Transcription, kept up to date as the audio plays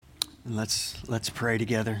And let's pray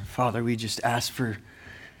together. Father, we just ask for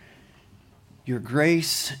your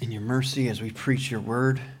grace and your mercy as we preach your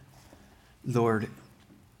word. Lord,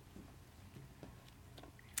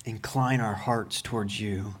 incline our hearts towards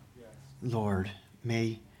you. Lord,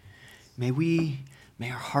 may our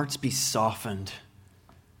hearts be softened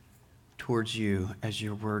towards you as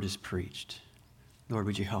your word is preached. Lord,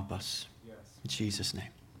 would you help us? Yes. In Jesus' name,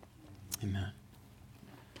 amen.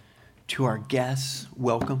 To our guests,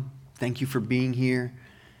 welcome. Thank you for being here,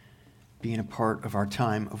 being a part of our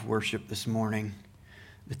time of worship this morning.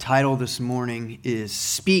 The title this morning is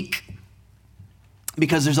Speak,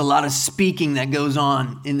 because there's a lot of speaking that goes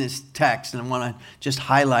on in this text, and I want to just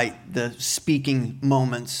highlight the speaking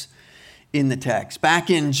moments in the text. Back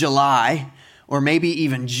in July, or maybe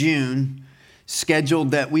even June, scheduled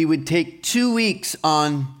that we would take 2 weeks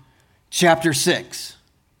on chapter 6.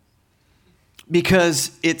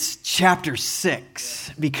 Because it's chapter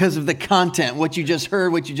 6, because of the content, what you just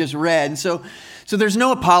heard, what you just read. And so there's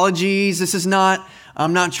no apologies. This is not,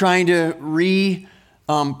 I'm not trying to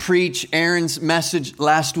preach Aaron's message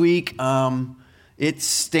last week. It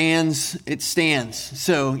stands.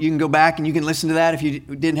 So you can go back and you can listen to that if you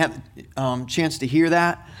didn't have a chance to hear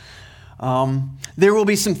that. There will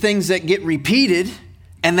be some things that get repeated,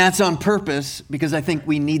 and that's on purpose because I think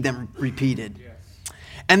we need them repeated.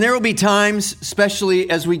 And there will be times, especially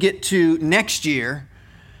as we get to next year,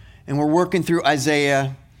 and we're working through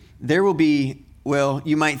Isaiah, there will be, well,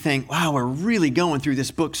 you might think, wow, we're really going through this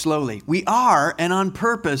book slowly. We are, and on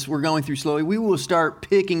purpose, we're going through slowly. We will start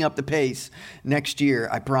picking up the pace next year,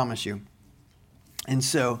 I promise you. And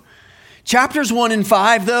so, chapters 1 and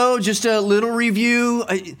 5, though, just a little review,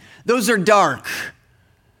 those are dark.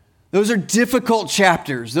 Those are difficult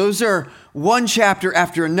chapters. Those are one chapter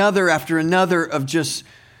after another of just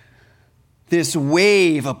this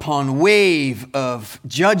wave upon wave of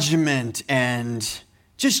judgment and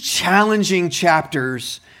just challenging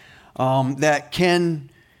chapters that can,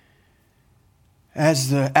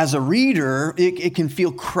 as a reader, it can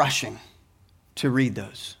feel crushing to read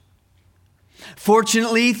those.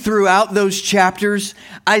 Fortunately, throughout those chapters,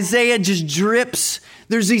 Isaiah just drips.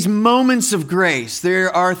 There's these moments of grace.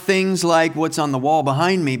 There are things like what's on the wall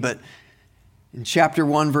behind me, but in chapter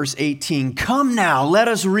 1, verse 18, "Come now, let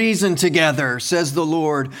us reason together, says the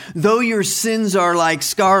Lord. Though your sins are like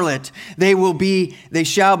scarlet, they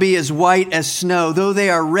shall be as white as snow. Though they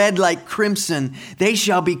are red like crimson, they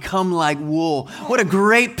shall become like wool." What a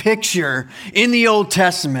great picture in the Old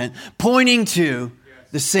Testament, pointing to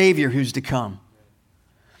the Savior who's to come.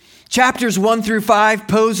 Chapters 1 through 5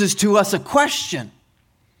 poses to us a question.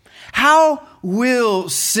 How will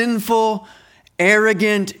sinful,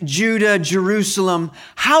 arrogant Judah, Jerusalem,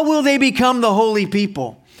 how will they become the holy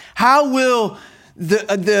people? How will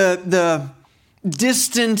the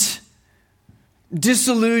distant,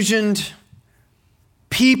 disillusioned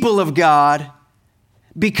people of God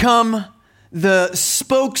become the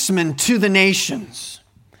spokesman to the nations?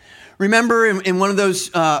 Remember in one of those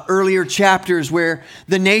earlier chapters where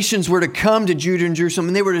the nations were to come to Judah and Jerusalem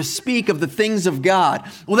and they were to speak of the things of God.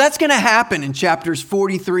 Well, that's going to happen in chapters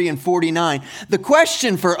 43 and 49. The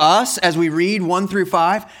question for us as we read 1 through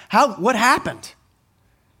 5, what happened?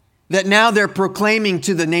 That now they're proclaiming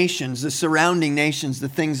to the nations, the surrounding nations, the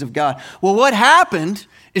things of God. Well, what happened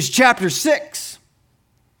is chapter 6.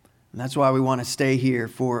 And that's why we want to stay here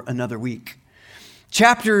for another week.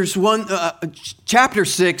 Chapter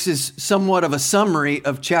 6 is somewhat of a summary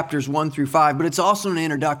of chapters 1 through 5, but it's also an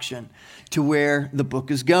introduction to where the book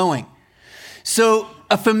is going. So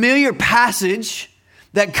a familiar passage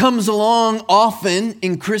that comes along often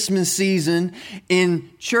in Christmas season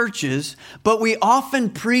in churches, but we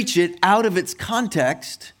often preach it out of its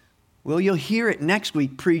context. Well, you'll hear it next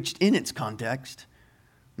week preached in its context.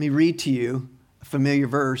 Let me read to you a familiar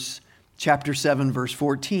verse, chapter 7, verse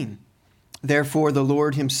 14. "Therefore the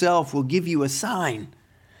Lord himself will give you a sign.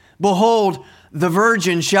 Behold, the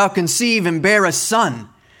virgin shall conceive and bear a son,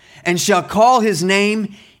 and shall call his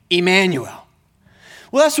name Emmanuel."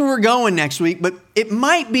 Well, that's where we're going next week, but it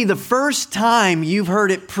might be the first time you've heard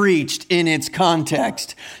it preached in its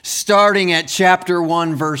context, starting at chapter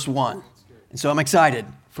 1, verse 1. And so I'm excited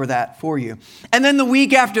for that for you. And then the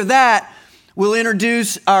week after that, we'll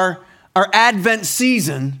introduce our Advent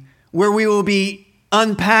season, where we will be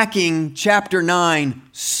unpacking chapter 9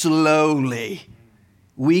 slowly,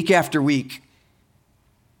 week after week.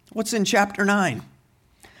 What's in chapter 9?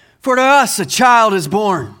 "For to us a child is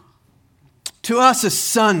born, to us a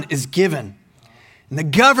son is given, and the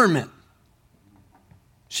government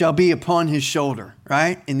shall be upon his shoulder,"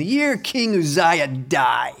 right? "In the year King Uzziah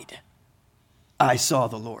died, I saw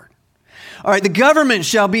the Lord All right, the government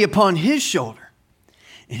shall be upon his shoulder,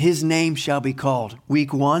 and his name shall be called,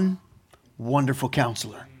 week 1, Wonderful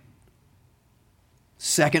Counselor.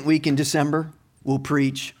 Second week in December, we'll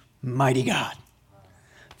preach Mighty God.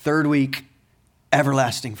 Third week,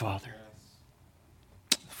 Everlasting Father.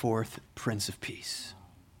 Fourth, Prince of Peace.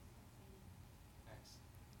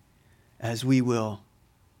 As we will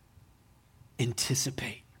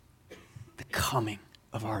anticipate the coming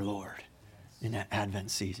of our Lord in that Advent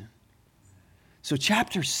season. So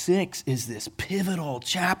chapter 6 is this pivotal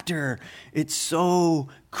chapter. It's so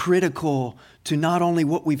critical to not only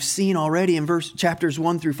what we've seen already in chapters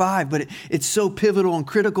 1 through 5, but it's so pivotal and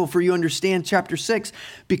critical for you to understand chapter 6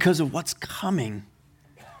 because of what's coming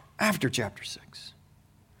after chapter 6.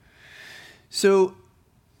 So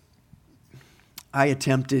I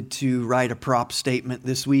attempted to write a prop statement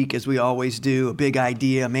this week, as we always do, a big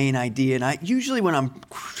idea, a main idea. And I usually, when I'm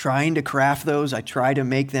trying to craft those, I try to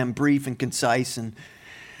make them brief and concise. And,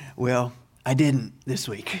 well, I didn't this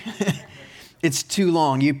week. It's too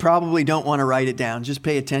long. You probably don't want to write it down. Just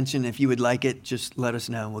pay attention. If you would like it, just let us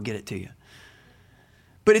know and we'll get it to you.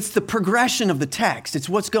 But it's the progression of the text. It's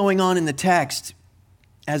what's going on in the text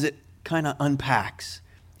as it kind of unpacks.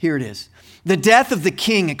 Here it is. The death of the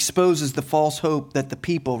king exposes the false hope that the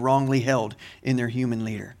people wrongly held in their human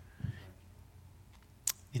leader.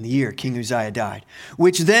 In the year King Uzziah died,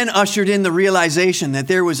 which then ushered in the realization that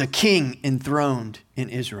there was a king enthroned in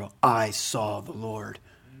Israel. I saw the Lord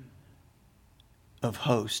of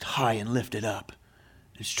hosts high and lifted up.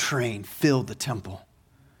 His train filled the temple.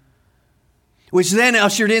 Which then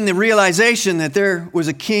ushered in the realization that there was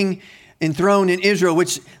a king enthroned in Israel,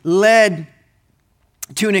 which led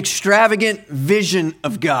to an extravagant vision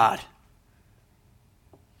of God,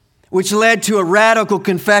 which led to a radical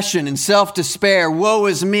confession and self-despair. Woe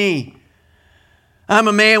is me. I'm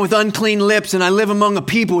a man with unclean lips, and I live among a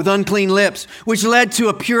people with unclean lips, which led to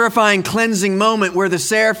a purifying, cleansing moment where the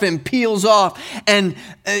seraphim peels off and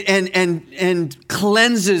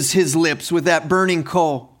cleanses his lips with that burning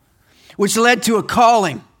coal, which led to a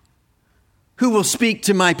calling. Who will speak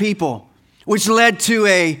to my people? Which led to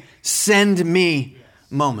a send me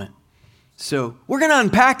moment. So we're going to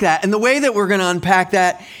unpack that. And the way that we're going to unpack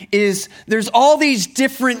that is there's all these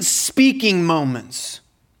different speaking moments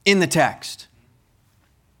in the text.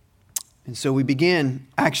 And so we begin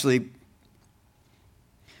actually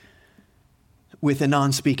with a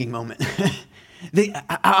non-speaking moment.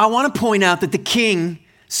 I want to point out that the king,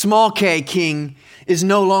 small k king, is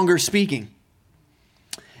no longer speaking.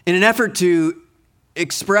 In an effort to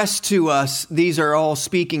express to us these are all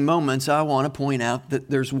speaking moments, I want to point out that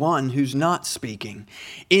there's one who's not speaking.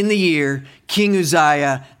 In the year King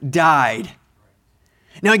Uzziah died.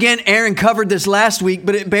 Now again, Aaron covered this last week,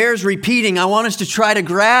 but it bears repeating. I want us to try to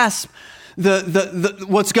grasp the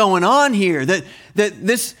what's going on here. That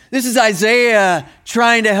this is Isaiah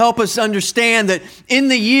trying to help us understand that in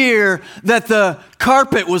the year that the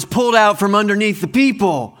carpet was pulled out from underneath the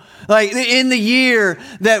people, like in the year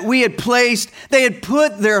that they had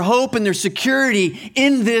put their hope and their security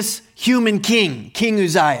in this human king, King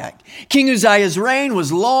Uzziah. King Uzziah's reign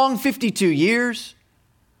was long, 52 years.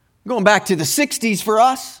 Going back to the 60s for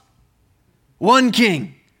us. One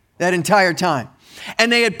king that entire time.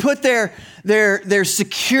 And they had put their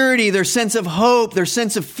security, their sense of hope, their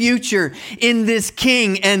sense of future in this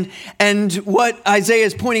king. And what Isaiah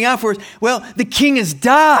is pointing out for us, well, the king has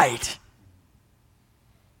died.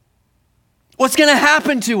 What's going to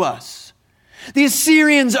happen to us? The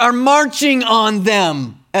Assyrians are marching on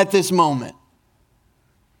them at this moment.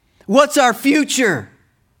 What's our future?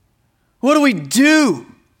 What do we do?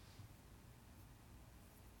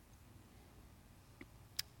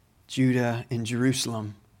 Judah and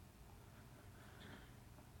Jerusalem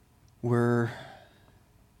were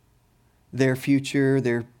their future,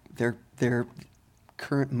 their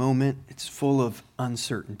current moment. It's full of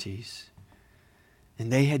uncertainties.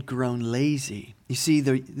 And they had grown lazy. You see,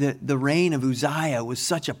 the reign of Uzziah was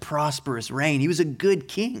such a prosperous reign. He was a good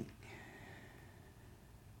king.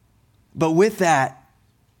 But with that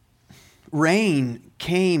reign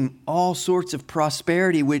came all sorts of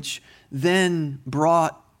prosperity, which then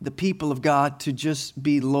brought the people of God to just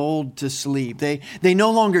be lulled to sleep. They no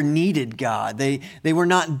longer needed God. They were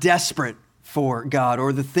not desperate for God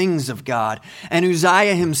or the things of God. And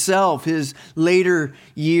Uzziah himself, his later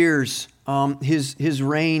years, his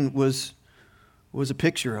reign was a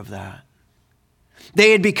picture of that.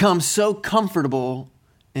 They had become so comfortable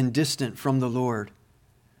and distant from the Lord.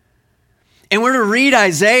 And we're to read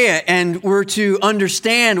Isaiah and we're to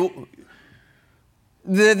understand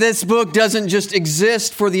this book doesn't just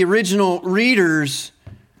exist for the original readers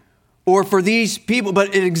or for these people,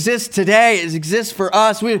 but it exists today. It exists for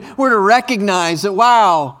us. We're to recognize that,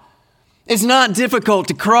 wow, it's not difficult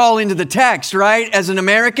to crawl into the text, right? As an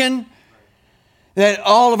American, that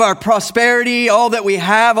all of our prosperity, all that we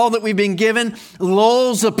have, all that we've been given,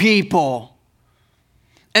 lulls a people.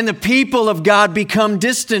 And the people of God become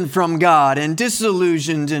distant from God and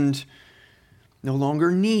disillusioned and no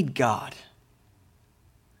longer need God.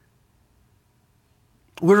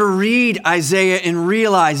 We're to read Isaiah and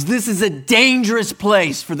realize this is a dangerous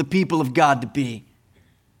place for the people of God to be.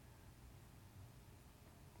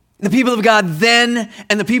 The people of God then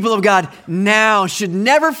and the people of God now should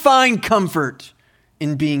never find comfort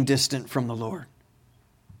in being distant from the Lord.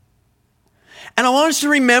 And I want us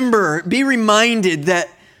to be reminded that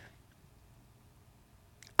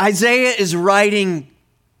Isaiah is writing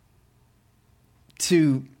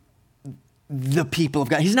to the people of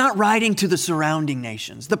God. He's not writing to the surrounding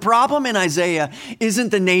nations. The problem in Isaiah isn't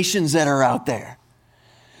the nations that are out there.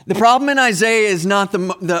 The problem in Isaiah is not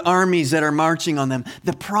the armies that are marching on them.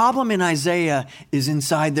 The problem in Isaiah is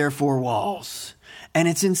inside their four walls. And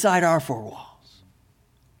it's inside our four walls.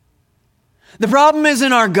 The problem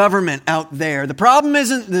isn't our government out there. The problem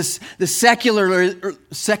isn't the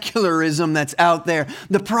secularism that's out there.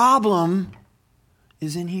 The problem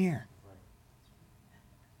is in here.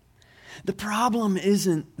 The problem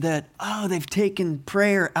isn't that, they've taken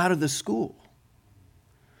prayer out of the school.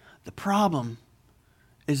 The problem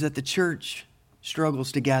is that the church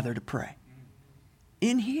struggles to gather to pray.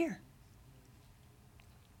 In here.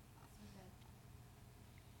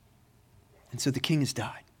 And so the king has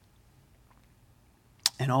died.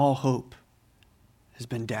 And all hope has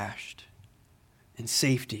been dashed. And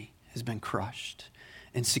safety has been crushed.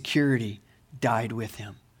 And security died with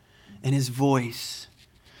him. And his voice,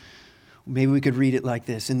 maybe we could read it like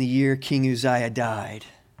this. In the year King Uzziah died,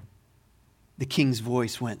 the king's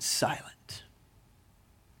voice went silent.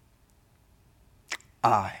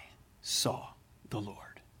 I saw the Lord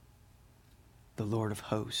of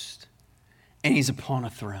hosts, and he's upon a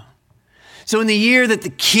throne. So in the year that the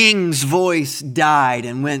king's voice died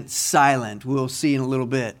and went silent, we'll see in a little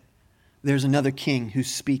bit, there's another king who's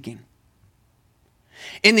speaking.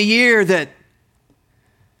 In the year that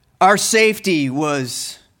our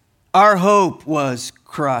hope was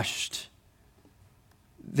crushed,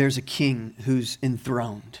 there's a king who's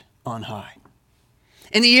enthroned on high.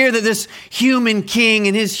 In the year that this human king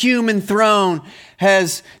and his human throne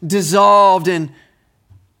has dissolved, and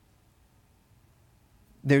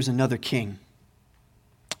there's another king,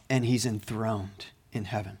 and he's enthroned in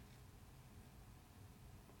heaven.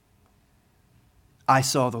 I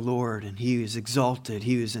saw the Lord, and he was exalted,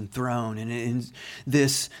 he was enthroned. And in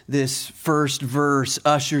this first verse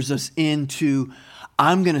ushers us into,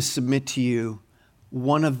 I'm going to submit to you,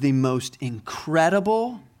 one of the most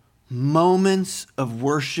incredible moments of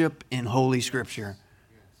worship in Holy Scripture.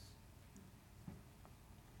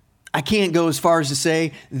 I can't go as far as to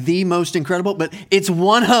say the most incredible, but it's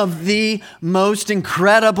one of the most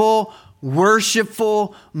incredible,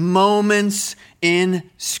 worshipful moments in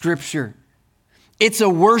Scripture. It's a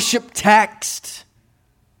worship text.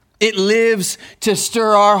 It lives to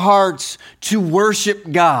stir our hearts to worship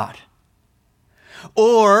God.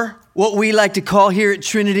 Or what we like to call here at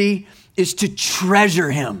Trinity is to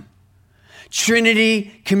treasure Him.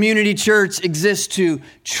 Trinity Community Church exists to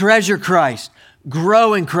treasure Christ,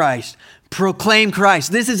 grow in Christ, proclaim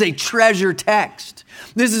Christ. This is a treasure text.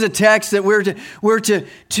 This is a text that we're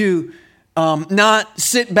to not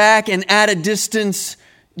sit back and at a distance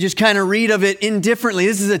just kind of read of it indifferently.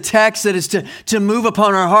 This is a text that is to move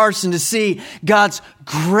upon our hearts and to see God's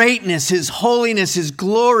greatness, His holiness, His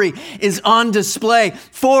glory is on display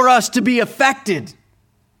for us to be affected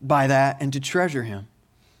by that and to treasure Him.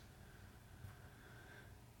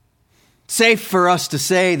 Safe for us to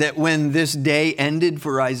say that when this day ended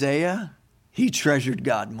for Isaiah, he treasured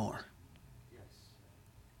God more.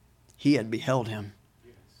 He had beheld Him.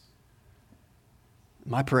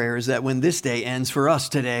 My prayer is that when this day ends for us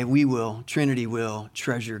today, Trinity will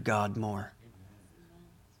treasure God more.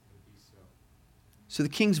 So the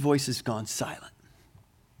king's voice has gone silent.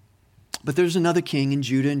 But there's another king in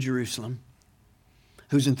Judah and Jerusalem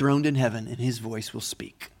who's enthroned in heaven, and his voice will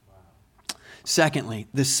speak. Secondly,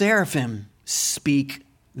 the seraphim speak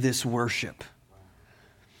this worship.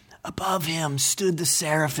 Above him stood the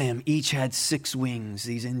seraphim. Each had 6 wings.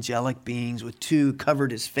 These angelic beings with 2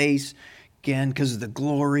 covered his face. Again, because of the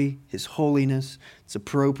glory, his holiness, it's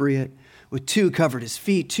appropriate. With 2 covered his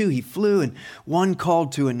feet. 2 he flew, and 1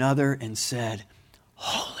 called to another and said,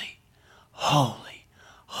 Holy, holy,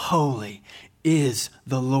 holy is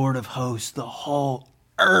the Lord of hosts. The whole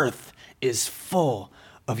earth is full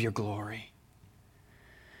of your glory.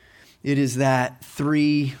 It is that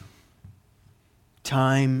 3-time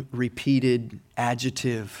repeated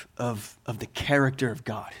adjective of the character of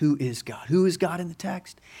God. Who is God? Who is God in the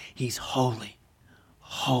text? He's holy,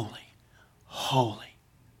 holy, holy.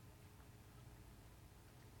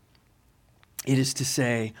 It is to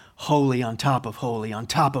say holy on top of holy, on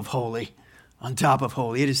top of holy, on top of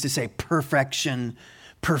holy. It is to say perfection,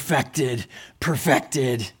 perfected,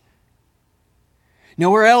 perfected.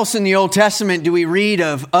 Nowhere else in the Old Testament do we read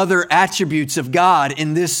of other attributes of God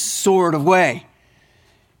in this sort of way.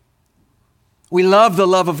 We love the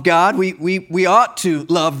love of God. We ought to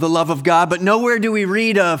love the love of God, but nowhere do we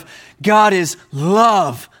read of God is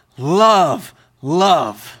love, love,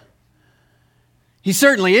 love. He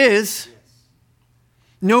certainly is.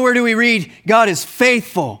 Nowhere do we read God is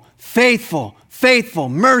faithful, faithful, faithful,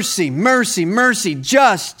 mercy, mercy, mercy,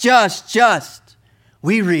 just.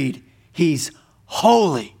 We read He's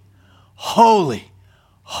holy, holy,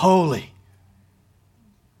 holy.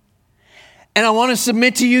 And I want to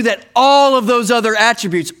submit to you that all of those other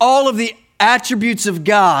attributes, all of the attributes of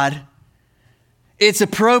God, it's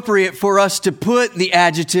appropriate for us to put the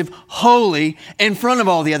adjective holy in front of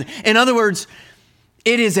all the other. In other words,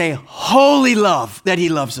 it is a holy love that He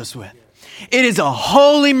loves us with. It is a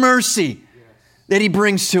holy mercy that He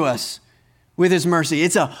brings to us with His mercy.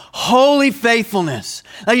 It's a holy faithfulness.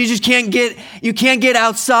 Like you can't get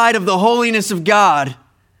outside of the holiness of God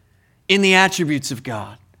in the attributes of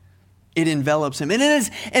God. It envelops Him. And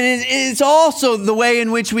it's also the way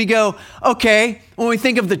in which we go, okay, when we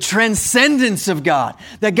think of the transcendence of God,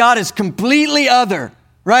 that God is completely other,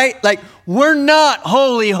 right? Like we're not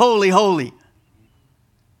holy, holy, holy.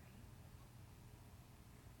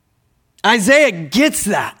 Isaiah gets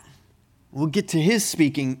that. We'll get to his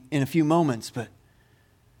speaking in a few moments, but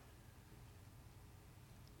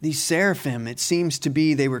these seraphim, it seems to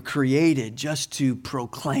be they were created just to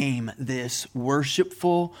proclaim this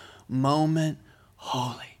worshipful moment.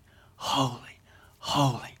 Holy, holy,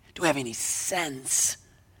 holy. Do we have any sense?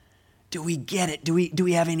 Do we get it? Do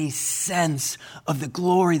we have any sense of the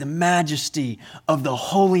glory, the majesty of the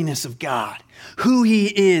holiness of God? Who He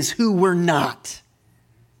is, who we're not.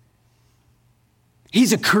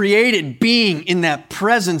 He's a created being in that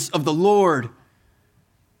presence of the Lord.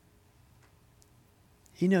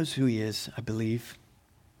 He knows who He is, I believe.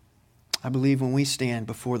 I believe when we stand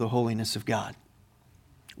before the holiness of God,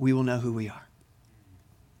 we will know who we are.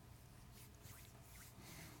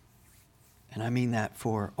 And I mean that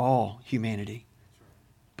for all humanity,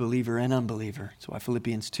 believer and unbeliever. That's why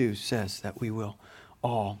Philippians 2 says that we will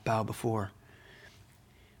all bow before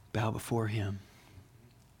Him.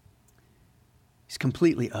 He's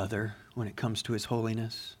completely other when it comes to His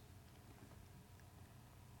holiness.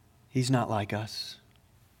 He's not like us.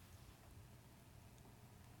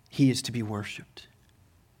 He is to be worshiped.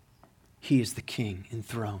 He is the King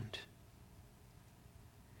enthroned.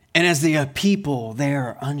 And as the people, they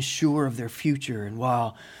are unsure of their future. And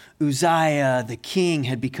while Uzziah, the king,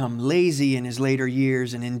 had become lazy in his later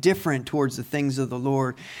years and indifferent towards the things of the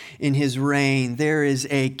Lord in his reign, there is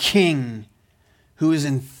a king who is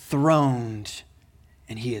enthroned.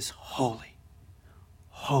 And He is holy,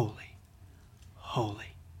 holy,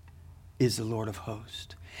 holy is the Lord of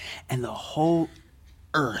hosts. And the whole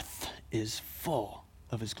earth is full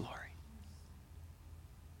of His glory.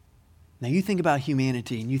 Now you think about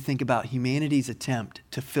humanity and you think about humanity's attempt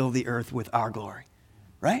to fill the earth with our glory,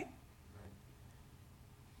 right?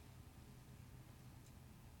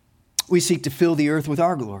 We seek to fill the earth with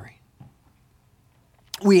our glory.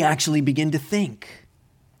 We actually begin to think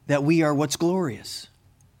that we are what's glorious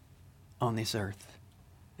on this earth.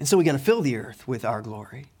 And so we got to fill the earth with our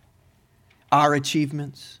glory, our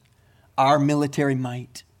achievements, our military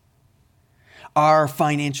might, our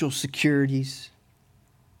financial securities,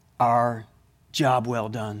 our job well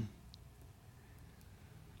done,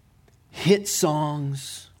 hit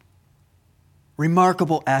songs,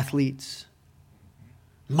 remarkable athletes,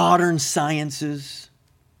 modern sciences,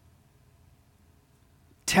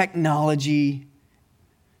 technological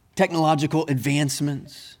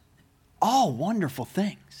advancements. All wonderful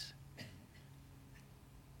things,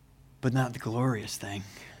 but not the glorious thing.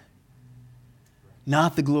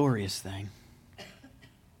 Not the glorious thing.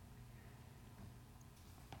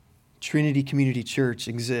 Trinity Community Church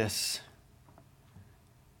exists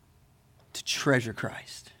to treasure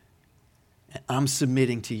Christ. And I'm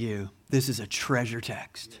submitting to you, this is a treasure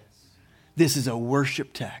text. This is a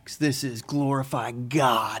worship text. This is glorify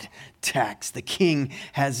God text. The King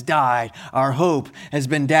has died. Our hope has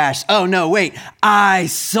been dashed. Oh no, wait. I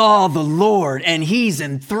saw the Lord and He's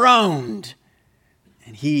enthroned.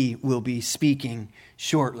 And He will be speaking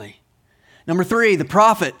shortly. Number 3, the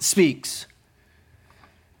prophet speaks.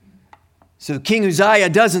 So King Uzziah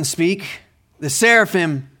doesn't speak. The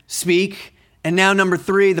seraphim speak. And now number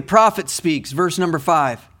 3, the prophet speaks. Verse number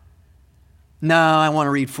 5. No, I want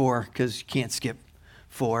to read 4 because you can't skip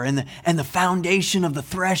 4. And the foundation of the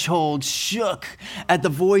threshold shook at the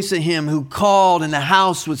voice of him who called, and the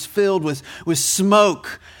house was filled with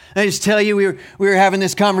smoke. I just tell you, we were having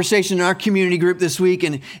this conversation in our community group this week,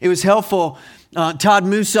 and it was helpful. Todd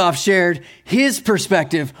Musoff shared his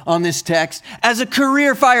perspective on this text as a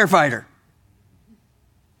career firefighter.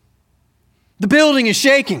 The building is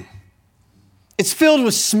shaking. It's filled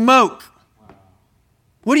with smoke.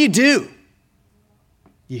 What do?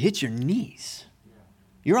 You hit your knees.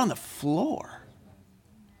 You're on the floor.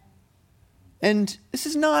 And this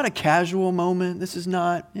is not a casual moment. This is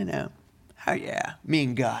not, oh yeah, me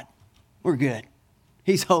and God, we're good.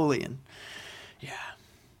 He's holy, and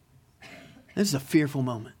this is a fearful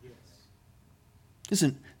moment. This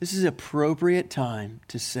is an appropriate time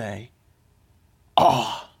to say,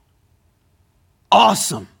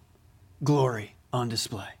 awesome glory on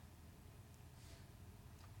display.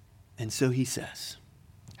 And so he says,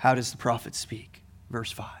 how does the prophet speak?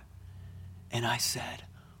 Verse 5. And I said,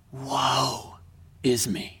 woe is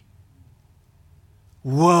me.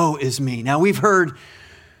 Woe is me. Now we've heard,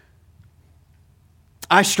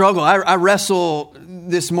 I struggle. I wrestle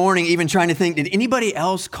this morning even trying to think, did anybody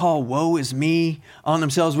else call woe is me on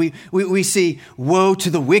themselves? We see woe to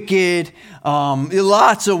the wicked,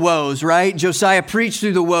 lots of woes, right? Josiah preached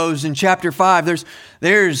through the woes in chapter 5.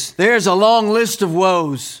 There's a long list of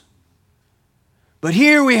woes. But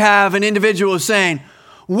here we have an individual saying,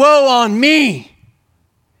 woe on me.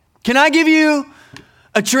 Can I give you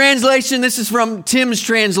a translation? This is from Tim's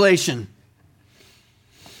translation.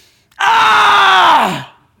 I'm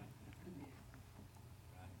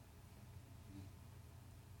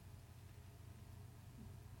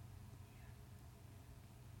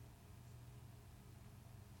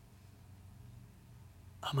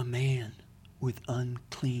a man with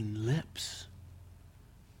unclean lips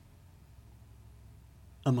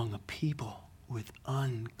among a people with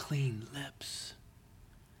unclean lips.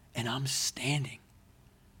 And I'm standing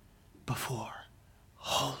before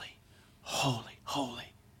holy, holy,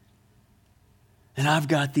 holy. And I've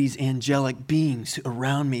got these angelic beings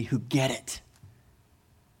around me who get it.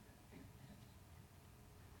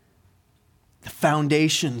 The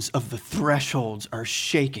foundations of the thresholds are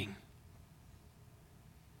shaking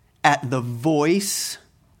at the voice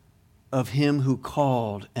of him who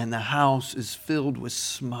called, and the house is filled with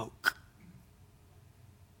smoke.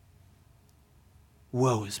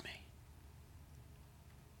 Woe is me.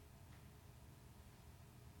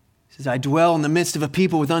 He says, I dwell in the midst of a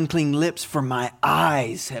people with unclean lips, for my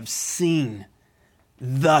eyes have seen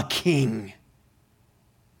the King,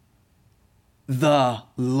 the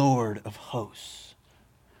Lord of hosts.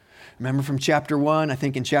 Remember from chapter 1, I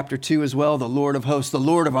think in chapter 2 as well, the Lord of hosts, the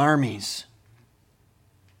Lord of armies.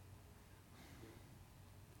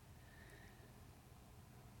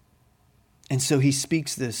 And so he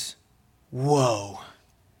speaks this woe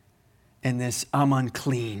and this I'm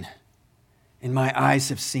unclean, and my eyes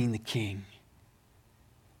have seen the King.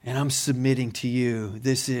 And I'm submitting to you.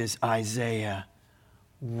 This is Isaiah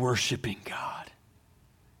worshiping God,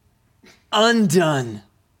 undone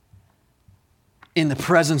in the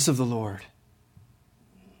presence of the Lord.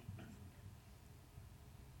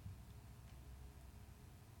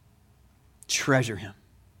 Treasure him.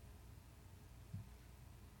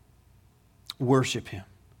 Worship him.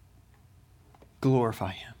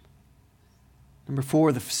 Glorify him. Number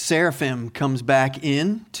 4, the seraphim comes back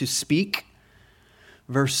in to speak.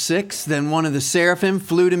 Verse 6, then one of the seraphim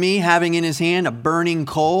flew to me, having in his hand a burning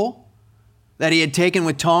coal that he had taken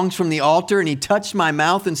with tongs from the altar, and he touched my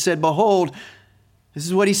mouth and said, behold, this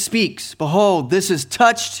is what he speaks. Behold, this has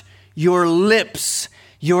touched your lips.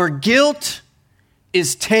 Your guilt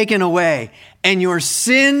is taken away, and your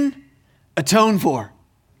sin atoned for.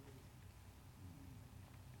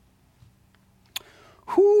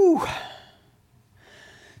 Whew.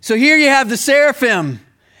 So here you have the seraphim,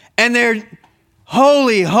 and they're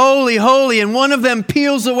holy, holy, holy. And one of them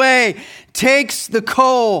peels away, takes the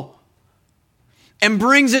coal, and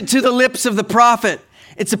brings it to the lips of the prophet.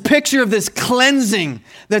 It's a picture of this cleansing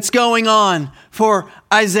that's going on for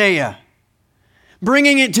Isaiah.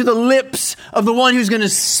 Bringing it to the lips of the one who's going to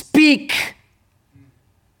speak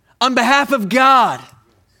on behalf of God.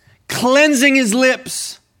 Cleansing his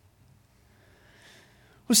lips.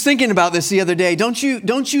 I was thinking about this the other day. Don't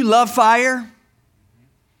you love fire?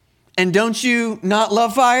 And don't you not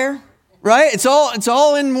love fire? right? It's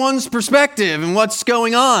all in one's perspective and what's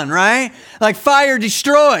going on, right? Like fire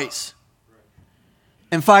destroys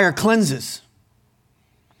and fire cleanses.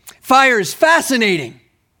 Fire is fascinating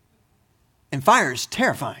and fire is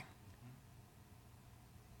terrifying.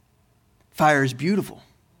 Fire is beautiful.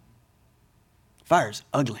 Fire is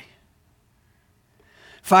ugly.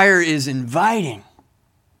 Fire is inviting.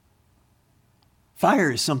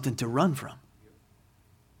 Fire is something to run from.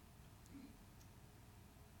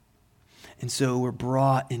 And so we're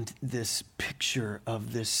brought into this picture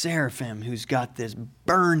of this seraphim who's got this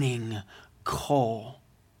burning coal.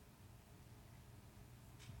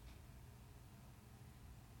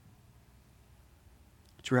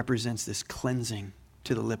 Which represents this cleansing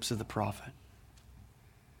to the lips of the prophet.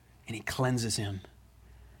 And he cleanses him.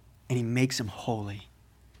 And he makes him holy.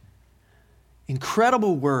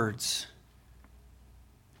 Incredible words.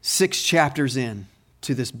 6 chapters in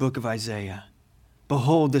to this book of Isaiah.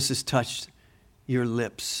 Behold, this has touched your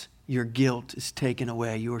lips. Your guilt is taken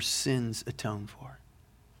away. Your sins atoned for.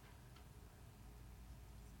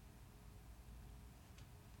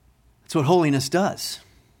 That's what holiness does.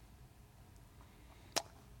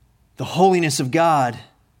 The holiness of God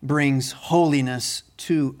brings holiness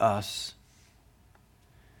to us.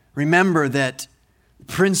 Remember that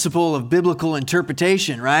principle of biblical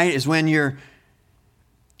interpretation, right, is when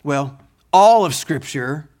all of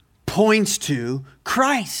Scripture points to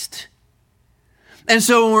Christ. And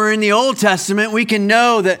so when we're in the Old Testament, we can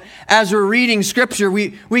know that as we're reading Scripture,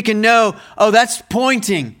 we can know, that's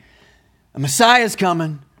pointing. A Messiah's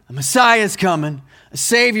coming. A Messiah's coming. A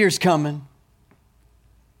Savior's coming.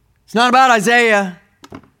 It's not about Isaiah.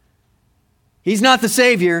 He's not the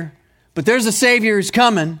Savior, but there's a Savior who's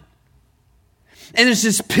coming. And there's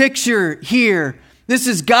this picture here. This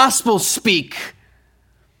is gospel speak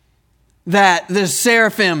that the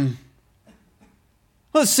seraphim,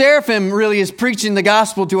 the seraphim really is preaching the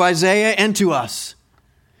gospel to Isaiah and to us.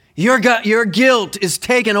 Your guilt is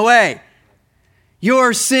taken away.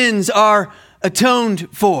 Your sins are atoned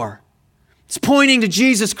for. It's pointing to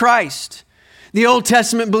Jesus Christ. The Old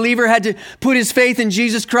Testament believer had to put his faith in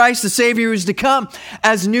Jesus Christ, the Savior who is to come.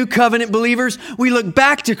 As New Covenant believers, we look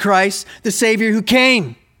back to Christ, the Savior who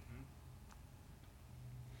came.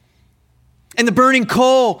 And the burning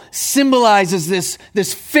coal symbolizes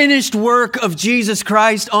this finished work of Jesus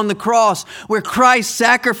Christ on the cross, where Christ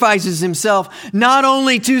sacrifices himself not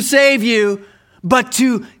only to save you, but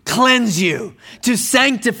to cleanse you, to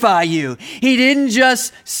sanctify you. He didn't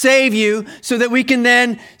just save you so that we can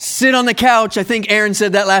then sit on the couch. I think Aaron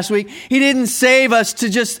said that last week. He didn't save us to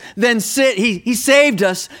just then sit. He saved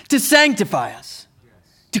us to sanctify us,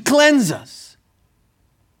 to cleanse us,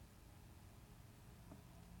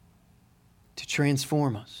 to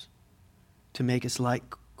transform us, to make us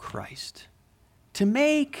like Christ, to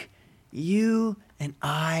make you and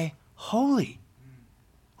I holy.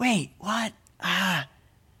 Wait, what?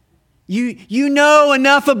 You know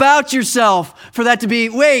enough about yourself for that to be,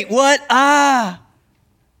 wait, what? Let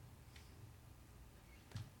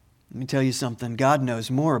me tell you something. God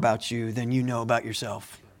knows more about you than you know about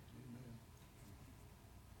yourself.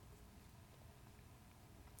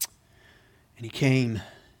 And he came,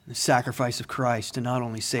 the sacrifice of Christ, to not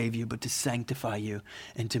only save you, but to sanctify you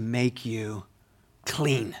and to make you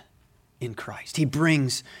clean in Christ. He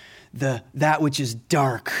brings that which is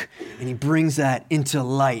dark, and he brings that into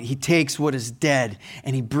light. He takes what is dead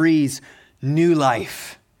and he breathes new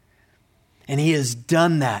life. And he has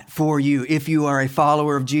done that for you if you are a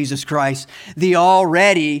follower of Jesus Christ. The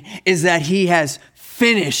already is that he has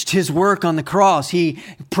finished his work on the cross. He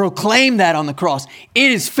proclaimed that on the cross. It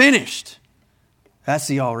is finished. That's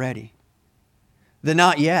the already. The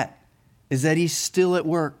not yet is that he's still at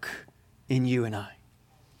work in you and I.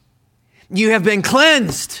 You have been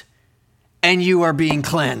cleansed. And you are being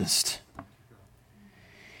cleansed.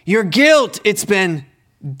 Your guilt, it's been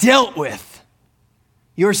dealt with.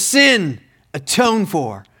 Your sin atoned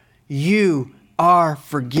for. You are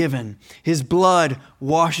forgiven. His blood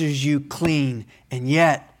washes you clean, and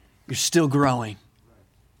yet you're still growing.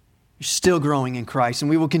 You're still growing in Christ, and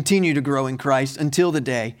we will continue to grow in Christ until the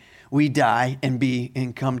day we die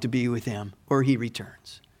and come to be with him, or he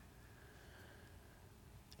returns.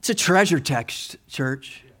 It's a treasure text,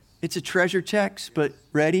 church. It's a treasure text, but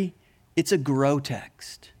ready? It's a grow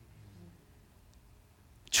text.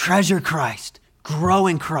 Treasure Christ, grow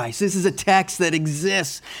in Christ. This is a text that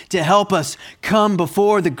exists to help us come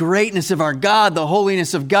before the greatness of our God, the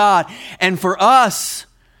holiness of God, and for us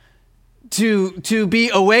to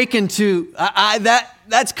be awakened to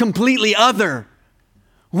that's completely other.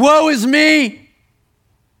 Woe is me!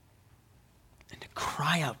 And to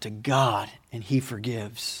cry out to God, and he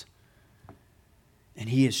forgives. And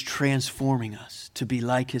He is transforming us to be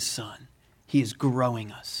like His Son. He is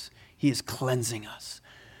growing us. He is cleansing us.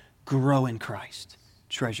 Grow in Christ.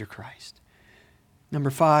 Treasure Christ. Number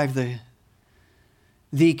 5,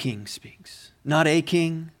 the King speaks. Not a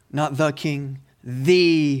king, not the king.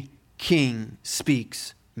 The King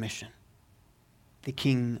speaks mission. The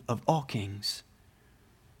King of all kings.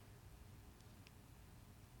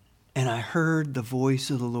 And I heard the voice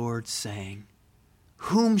of the Lord saying,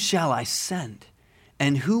 whom shall I send?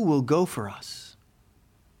 And who will go for us?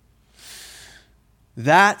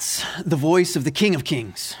 That's the voice of the King of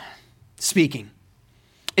Kings speaking.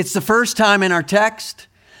 It's the first time in our text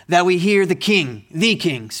that we hear the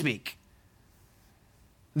King speak.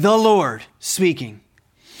 The Lord speaking.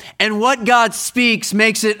 And what God speaks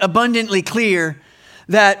makes it abundantly clear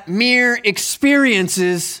that mere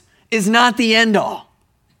experiences is not the end all.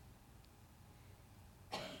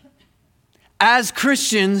 As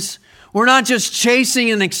Christians, we're not just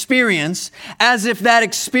chasing an experience as if that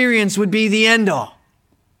experience would be the end all.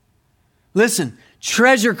 Listen,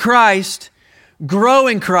 treasure Christ, grow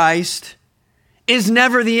in Christ is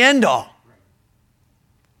never the end all.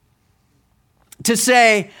 To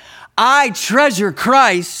say, I treasure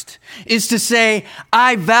Christ is to say,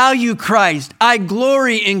 I value Christ. I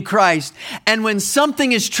glory in Christ. And when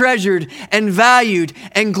something is treasured and valued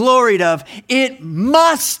and gloried of, it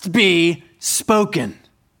must be spoken.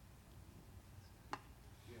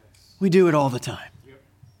 We do it all the time.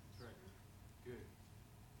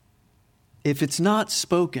 If it's not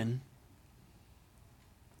spoken,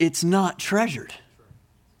 it's not treasured.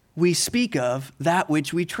 We speak of that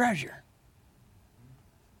which we treasure.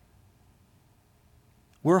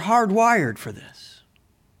 We're hardwired for this.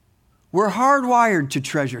 We're hardwired to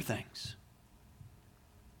treasure things.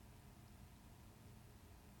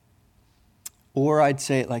 Or I'd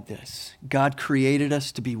say it like this. God created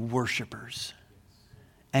us to be worshipers.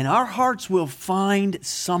 And our hearts will find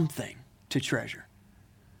something to treasure.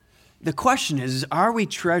 The question is, are we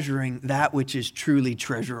treasuring that which is truly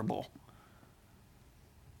treasurable?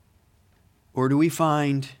 Or do we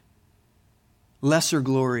find lesser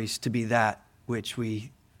glories to be that which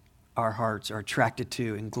our hearts are attracted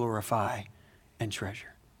to and glorify and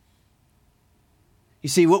treasure? You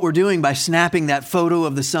see, what we're doing by snapping that photo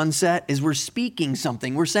of the sunset is we're speaking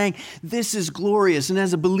something. We're saying, this is glorious. And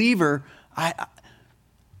as a believer,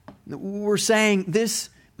 we're saying this,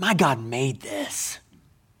 my God made this.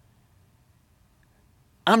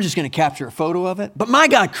 I'm just going to capture a photo of it. But my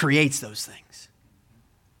God creates those things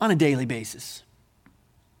on a daily basis.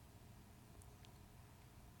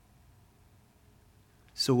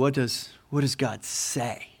 So what does God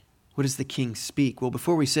say? What does the King speak? Well,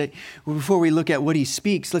 before we look at what He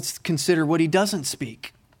speaks, let's consider what He doesn't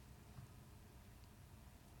speak.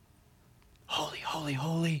 Holy, holy,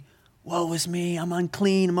 holy. Woe is me, I'm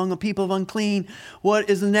unclean among a people of unclean. What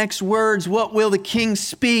is the next words? What will the King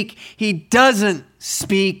speak? He doesn't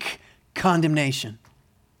speak condemnation.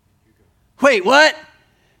 Wait, what?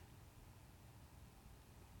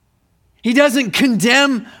 He doesn't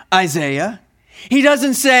condemn Isaiah. He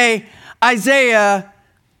doesn't say, Isaiah,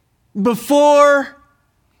 before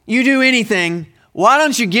you do anything, why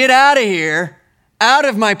don't you get out of here, out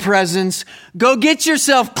of my presence, go get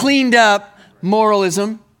yourself cleaned up,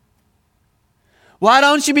 moralism. Why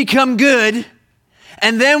don't you become good?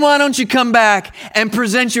 And then why don't you come back and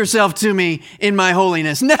present yourself to me in my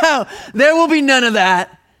holiness? No, there will be none of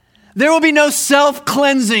that. There will be no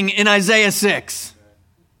self-cleansing in Isaiah 6.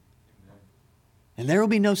 And there will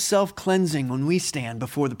be no self-cleansing when we stand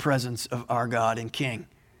before the presence of our God and King.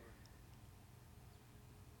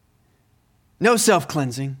 No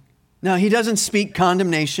self-cleansing. No, He doesn't speak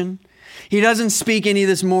condemnation. He doesn't speak any of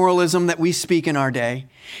this moralism that we speak in our day.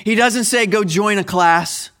 He doesn't say, go join a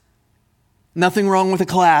class. Nothing wrong with a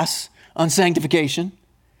class on sanctification.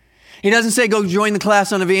 He doesn't say, go join the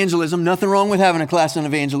class on evangelism. Nothing wrong with having a class on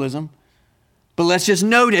evangelism. But let's just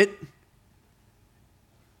note it.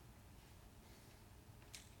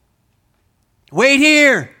 Wait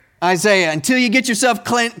here, Isaiah, until you get yourself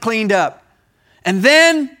cleaned up. And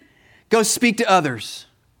then go speak to others.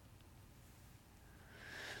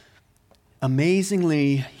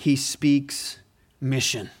 Amazingly, He speaks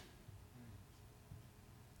mission.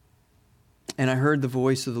 And I heard the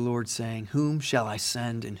voice of the Lord saying, whom shall I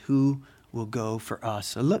send and who will go for us?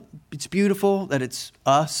 So look, it's beautiful that it's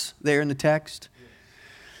us there in the text.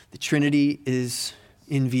 The Trinity is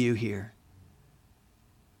in view here.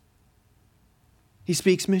 He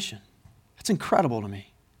speaks mission. That's incredible to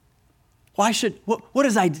me. What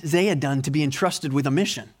has Isaiah done to be entrusted with a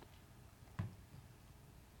mission?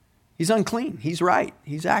 He's unclean. He's right.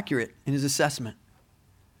 He's accurate in his assessment.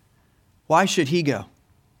 Why should he go?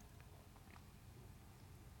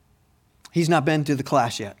 He's not been to the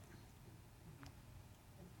class yet.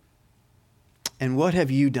 And what have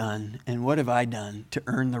you done and what have I done to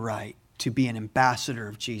earn the right to be an ambassador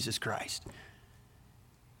of Jesus Christ?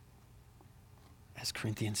 As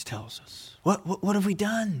Corinthians tells us. What have we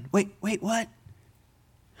done? Wait, what?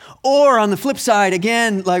 Or on the flip side,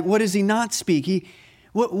 again, like what does he not speak?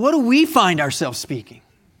 What do we find ourselves speaking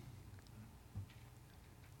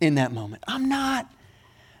in that moment? I'm not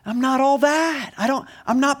all that.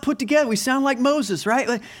 I'm not put together. We sound like Moses,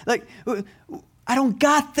 right? Like I don't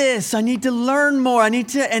got this. I need to learn more.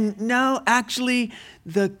 And no, actually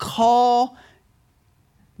the call,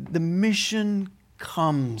 the mission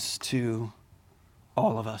comes to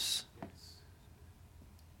all of us.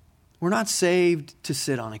 We're not saved to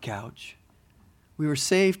sit on a couch. We were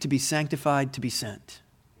saved to be sanctified, to be sent.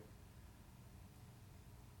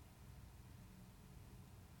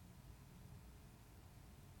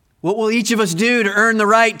 What will each of us do to earn the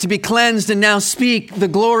right to be cleansed and now speak the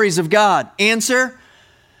glories of God? Answer,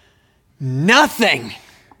 nothing.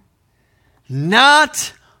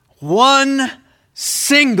 Not one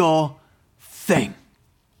single thing.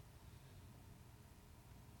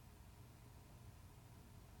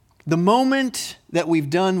 The moment that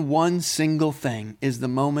we've done one single thing is the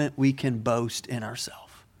moment we can boast in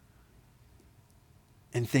ourselves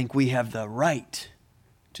and think we have the right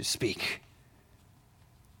to speak.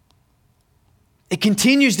 It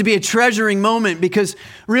continues to be a treasuring moment because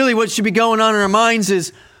really what should be going on in our minds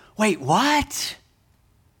is, wait, what?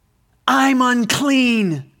 I'm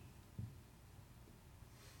unclean.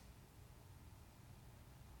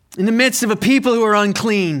 In the midst of a people who are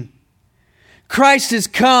unclean, Christ has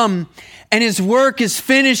come and his work is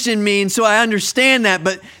finished in me. And so I understand that,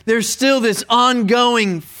 but there's still this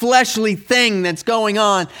ongoing fleshly thing that's going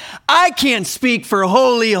on. I can't speak for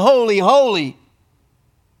holy, holy, holy.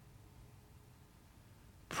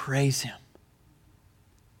 Praise him.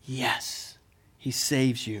 Yes, he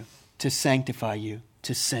saves you to sanctify you,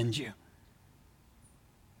 to send you.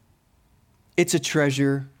 It's a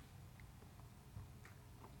treasure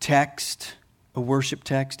text. A worship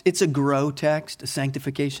text. It's a grow text, a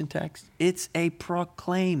sanctification text. It's a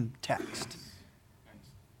proclaim text.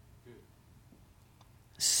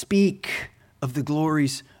 Speak of the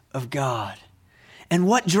glories of God. And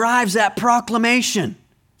what drives that proclamation?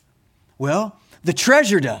 Well, the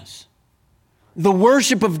treasure does. The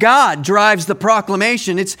worship of God drives the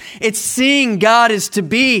proclamation. It's seeing God as to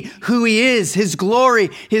be who he is, his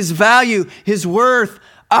glory, his value, his worth.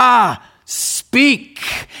 Speak.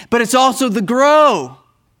 But it's also the grow.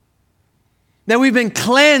 That we've been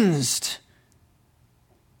cleansed.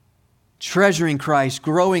 Treasuring Christ,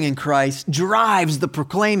 growing in Christ, drives the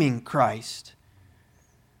proclaiming Christ.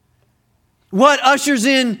 What ushers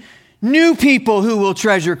in new people who will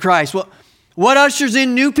treasure Christ? Well, what ushers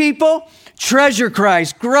in new people? Treasure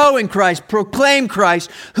Christ, grow in Christ, proclaim Christ,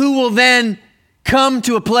 who will then come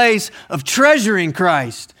to a place of treasuring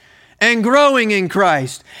Christ and growing in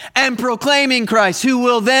Christ and proclaiming Christ, who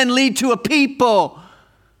will then lead to a people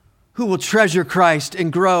who will treasure Christ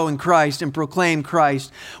and grow in Christ and proclaim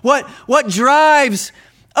Christ. What drives,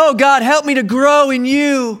 oh God, help me to grow in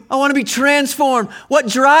you. I want to be transformed. What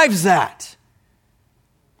drives that?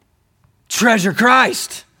 Treasure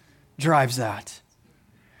Christ drives that.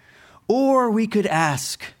 Or we could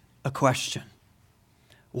ask a question.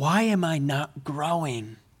 Why am I not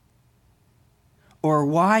growing? Or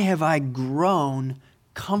why have I grown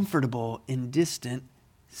comfortable and distant,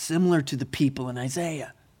 similar to the people in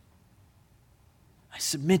Isaiah? I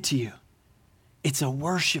submit to you, it's a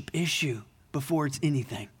worship issue before it's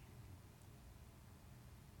anything.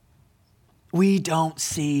 We don't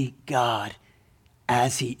see God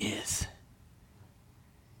as he is.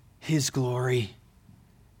 His glory.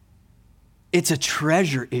 It's a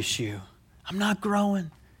treasure issue. I'm not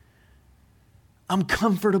growing. I'm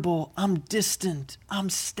comfortable, I'm distant, I'm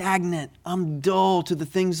stagnant, I'm dull to the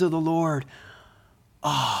things of the Lord.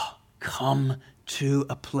 Come to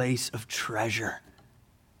a place of treasure.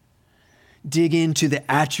 Dig into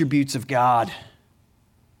the attributes of God.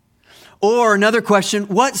 Or another question,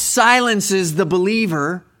 what silences the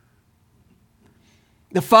believer,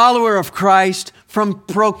 the follower of Christ, from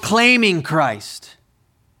proclaiming Christ?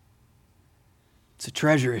 It's a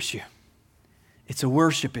treasure issue. It's a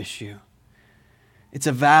worship issue. It's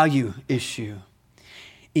a value issue.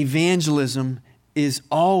 Evangelism is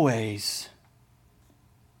always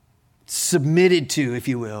submitted to, if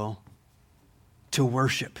you will, to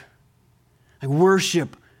worship. Like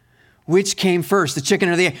worship, which came first? The chicken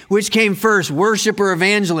or the egg? Which came first, worship or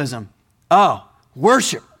evangelism?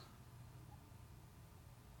 Worship.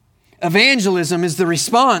 Evangelism is the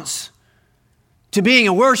response to being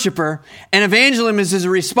a worshiper, and evangelism is a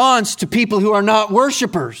response to people who are not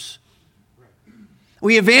worshipers.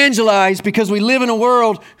 We evangelize because we live in a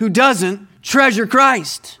world who doesn't treasure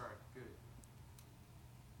Christ.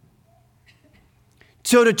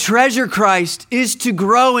 So to treasure Christ is to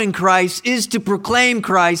grow in Christ, is to proclaim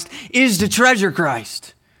Christ, is to treasure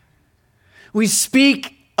Christ. We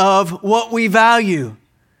speak of what we value.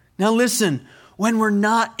 Now listen, when we're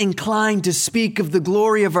not inclined to speak of the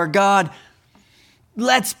glory of our God,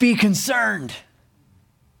 let's be concerned.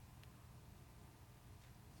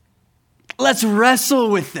 Let's wrestle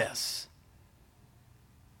with this.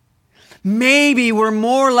 Maybe we're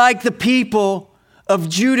more like the people of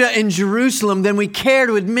Judah and Jerusalem than we care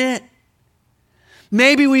to admit.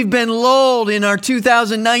 Maybe we've been lulled in our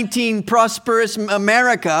 2019 prosperous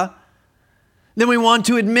America than we want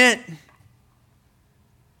to admit.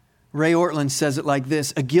 Ray Ortlund says it like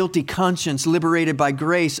this: a guilty conscience liberated by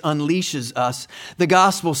grace unleashes us. The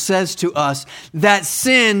gospel says to us that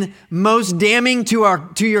sin most damning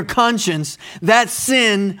to your conscience, that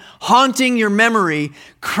sin haunting your memory,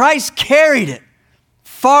 Christ carried it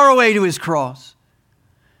far away to his cross,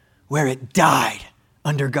 where it died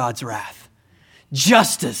under God's wrath.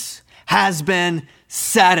 Justice has been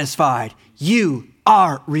satisfied. You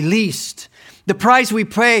are released. The price we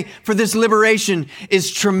pay for this liberation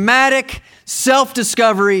is traumatic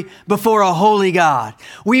self-discovery before a holy God.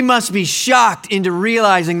 We must be shocked into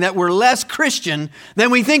realizing that we're less Christian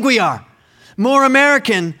than we think we are, more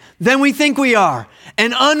American than we think we are,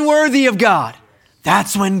 and unworthy of God.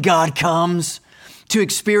 That's when God comes to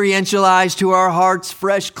experientialize to our hearts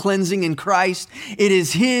fresh cleansing in Christ. It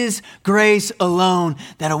is His grace alone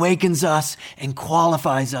that awakens us and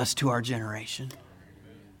qualifies us to our generation.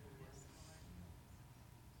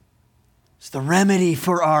 The remedy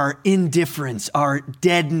for our indifference, our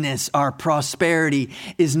deadness, our prosperity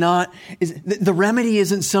the remedy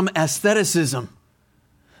isn't some aestheticism.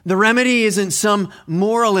 The remedy isn't some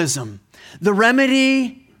moralism. The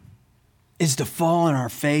remedy is to fall on our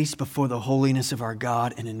face before the holiness of our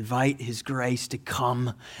God and invite His grace to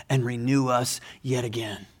come and renew us yet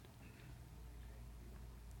again.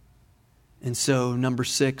 And so, number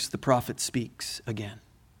 6, the prophet speaks again.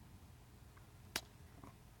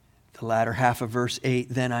 The latter half of verse 8,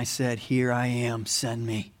 then I said, here I am, send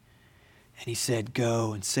me. And he said,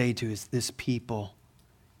 go and say to this people,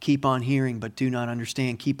 keep on hearing, but do not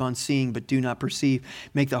understand. Keep on seeing, but do not perceive.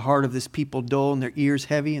 Make the heart of this people dull and their ears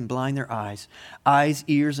heavy and blind their eyes. Eyes,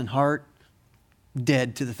 ears, and heart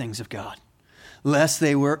dead to the things of God. Lest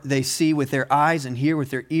they see with their eyes and hear with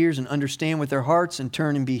their ears and understand with their hearts and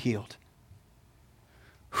turn and be healed.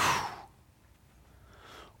 Whew.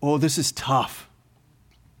 Oh, this is tough.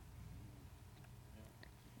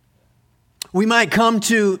 We might come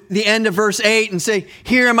to the end of verse 8 and say,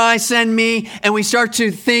 here am I, send me. And we start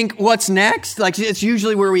to think, what's next? Like it's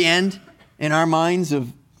usually where we end in our minds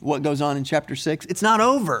of what goes on in chapter 6. It's not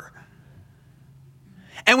over.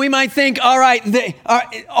 And we might think, all right,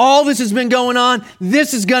 all this has been going on.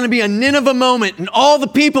 This is going to be a Nineveh moment and all the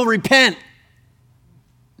people repent.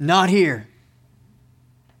 Not here.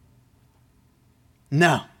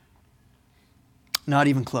 No. Not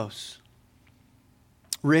even close.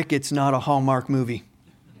 Rick, it's not a Hallmark movie.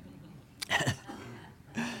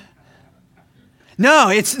 No,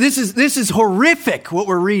 this is horrific what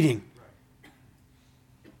we're reading.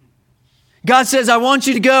 God says, I want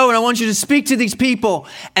you to go and I want you to speak to these people,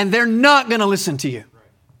 and they're not going to listen to you.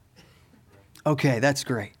 Okay, that's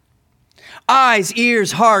great. Eyes,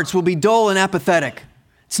 ears, hearts will be dull and apathetic.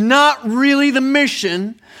 It's not really the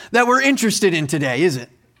mission that we're interested in today, is it?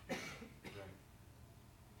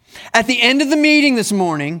 At the end of the meeting this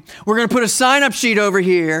morning, we're going to put a sign-up sheet over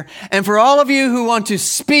here. And for all of you who want to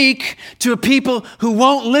speak to people who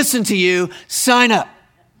won't listen to you, sign up.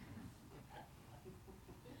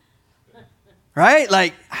 Right?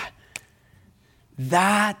 Like,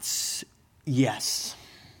 yes.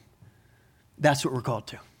 That's what we're called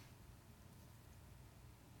to.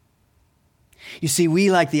 You see, we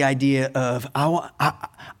like the idea of,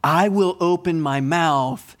 I will open my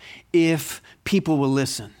mouth if people will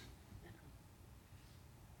listen.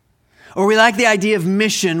 Or we like the idea of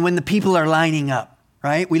mission when the people are lining up,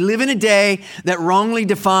 right? We live in a day that wrongly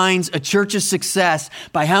defines a church's success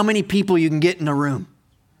by how many people you can get in a room,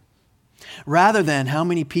 rather than how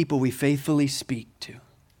many people we faithfully speak to,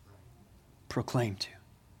 proclaim to.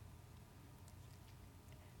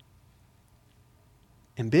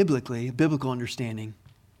 And biblically, a biblical understanding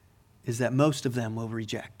is that most of them will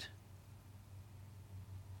reject.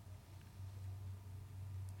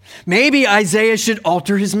 Maybe Isaiah should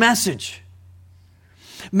alter his message.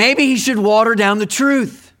 Maybe he should water down the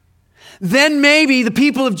truth. Then maybe the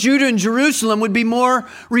people of Judah and Jerusalem would be more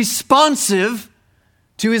responsive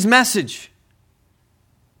to his message.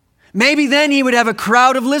 Maybe then he would have a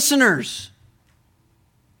crowd of listeners.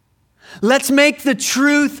 Let's make the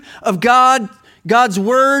truth of God's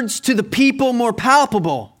words to the people more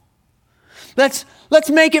palpable. Let's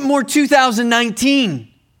make it more 2019.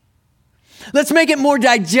 Let's make it more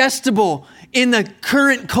digestible in the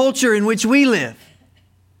current culture in which we live.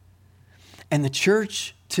 And the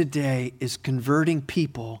church today is converting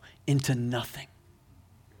people into nothing.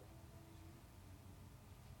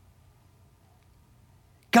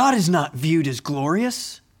 God is not viewed as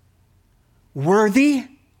glorious, worthy,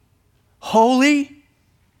 holy,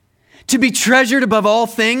 to be treasured above all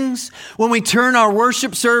things. When we turn our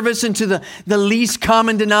worship service into the least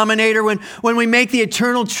common denominator, when we make the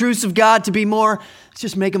eternal truths of God to be more, let's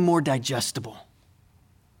just make them more digestible.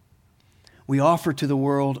 We offer to the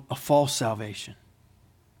world a false salvation.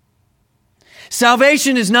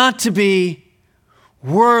 Salvation is not to be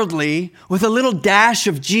worldly with a little dash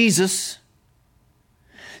of Jesus.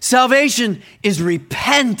 Salvation is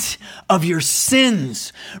repent of your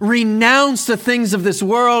sins. Renounce the things of this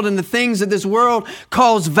world and the things that this world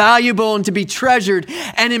calls valuable and to be treasured,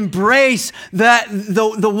 and embrace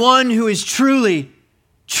the one who is truly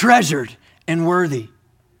treasured and worthy.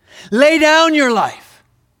 Lay down your life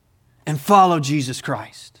and follow Jesus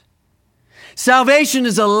Christ. Salvation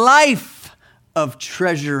is a life of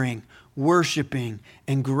treasuring, worshiping,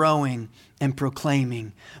 and growing and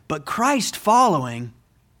proclaiming. But Christ following,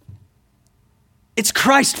 it's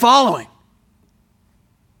Christ following.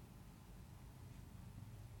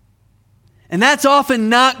 And that's often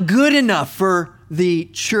not good enough for the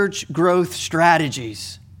church growth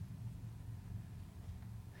strategies.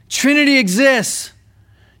 Trinity exists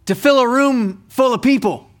to fill a room full of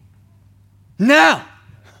people. No.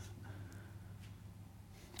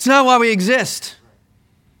 It's not why we exist.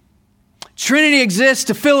 Trinity exists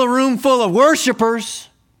to fill a room full of worshipers.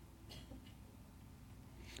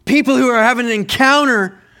 People who are having an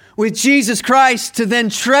encounter with Jesus Christ to then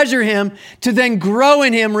treasure Him, to then grow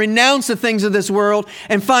in Him, renounce the things of this world,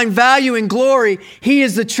 and find value and glory. He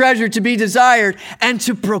is the treasure to be desired, and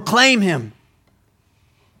to proclaim Him.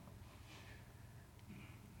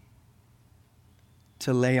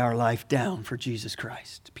 To lay our life down for Jesus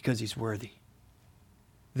Christ because He's worthy.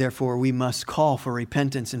 Therefore, we must call for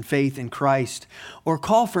repentance and faith in Christ, or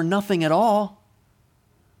call for nothing at all.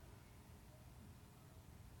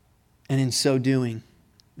 And in so doing,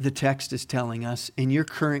 the text is telling us, and your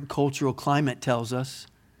current cultural climate tells us,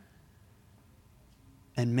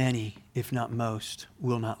 and many, if not most,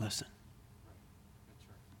 will not listen.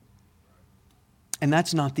 And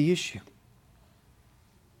that's not the issue.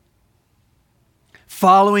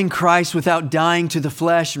 Following Christ without dying to the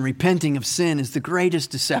flesh and repenting of sin is the greatest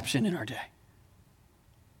deception in our day.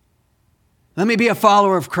 Let me be a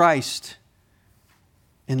follower of Christ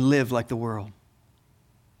and live like the world.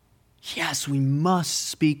 Yes, we must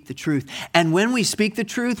speak the truth. And when we speak the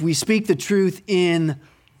truth in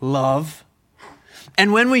love.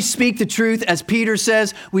 And when we speak the truth, as Peter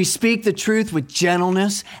says, we speak the truth with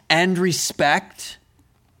gentleness and respect.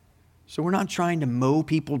 So we're not trying to mow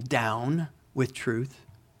people down with truth.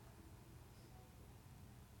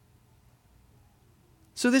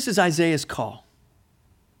 So this is Isaiah's call.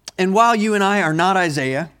 And while you and I are not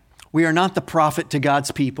Isaiah, we are not the prophet to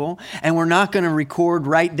God's people, and we're not going to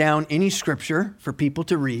write down any scripture for people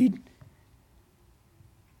to read.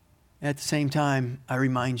 At the same time, I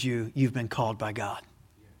remind you, you've been called by God.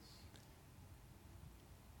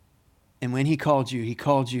 And when He called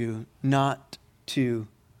you not to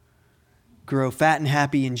grow fat and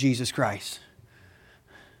happy in Jesus Christ,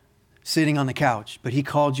 sitting on the couch, but He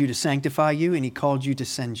called you to sanctify you, and He called you to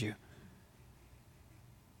send you.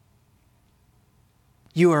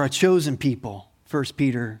 You are a chosen people, 1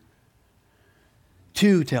 Peter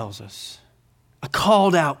 2 tells us. A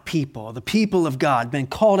called out people, the people of God, been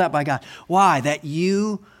called out by God. Why? That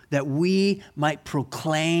we might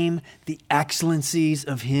proclaim the excellencies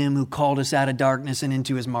of Him who called us out of darkness and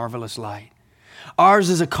into His marvelous light. Ours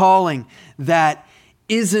is a calling that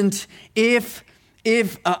isn't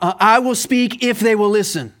I will speak if they will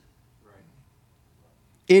listen.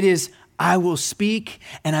 It is I will speak,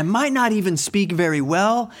 and I might not even speak very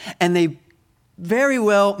well, and they very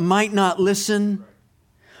well might not listen,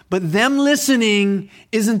 but them listening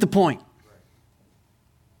isn't the point.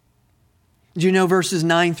 Do you know verses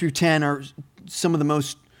 9 through 10 are some of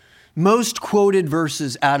the most quoted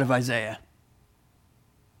verses out of Isaiah?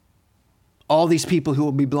 All these people who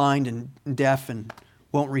will be blind and deaf and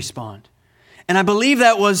won't respond. And I believe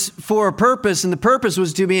that was for a purpose, and the purpose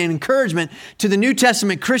was to be an encouragement to the New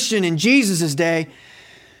Testament Christian in Jesus' day,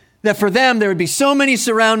 that for them, there would be so many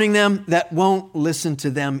surrounding them that won't listen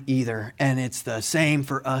to them either. And it's the same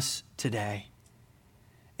for us today.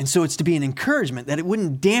 And so it's to be an encouragement that it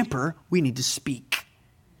wouldn't damper, we need to speak.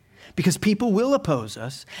 Because people will oppose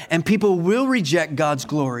us, and people will reject God's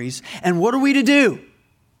glories. And what are we to do?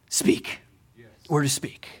 Speak. Yes. We're to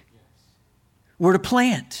speak. Yes. We're to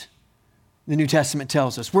plant. The New Testament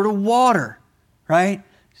tells us. We're to water, right?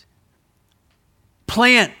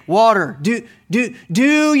 Plant, water,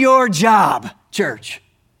 do your job, church.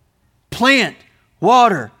 Plant,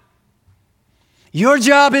 water. Your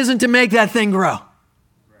job isn't to make that thing grow.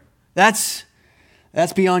 That's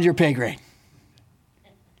beyond your pay grade.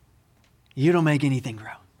 You don't make anything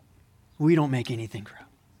grow. We don't make anything grow.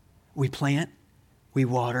 We plant, we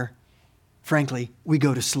water. Frankly, we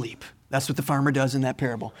go to sleep. That's what the farmer does in that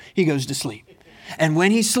parable. He goes to sleep. And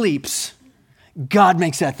when he sleeps, God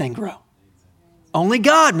makes that thing grow. Only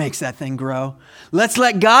God makes that thing grow. Let's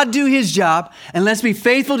let God do his job, and let's be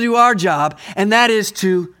faithful to our job, and that is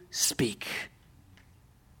to speak.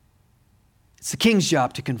 It's the king's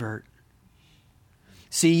job to convert.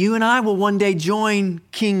 See, you and I will one day join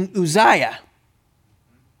King Uzziah,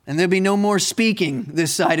 and there'll be no more speaking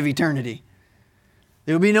this side of eternity.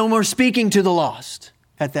 There will be no more speaking to the lost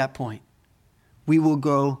at that point. We will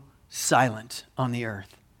go silent on the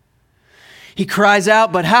earth. He cries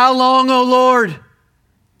out, but how long, O Lord?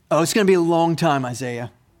 Oh, it's going to be a long time,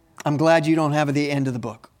 Isaiah. I'm glad you don't have the end of the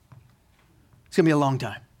book. It's going to be a long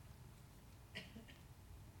time.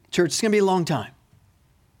 Church, it's going to be a long time.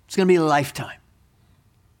 It's going to be a lifetime.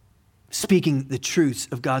 Speaking the truths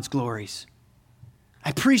of God's glories. I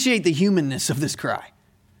appreciate the humanness of this cry.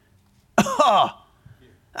 Oh,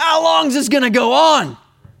 how long is this going to go on?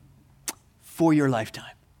 For your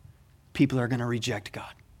lifetime. People are going to reject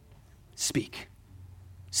God. Speak.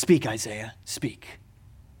 Speak, Isaiah. Speak.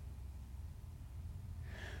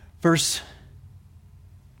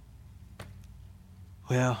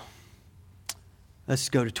 Let's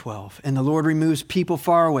go to 12. And the Lord removes people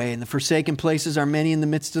far away, and the forsaken places are many in the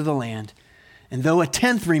midst of the land. And though a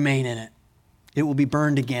tenth remain in it, it will be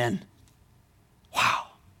burned again. Wow.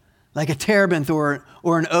 Like a terebinth or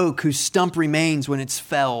an oak whose stump remains when it's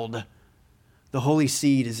felled. The holy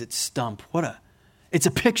seed is its stump. It's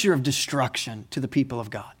a picture of destruction to the people of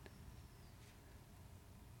God.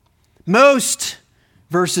 Most,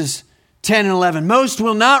 verses 10 and 11, most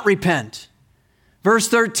will not repent. Verse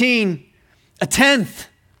 13, a tenth.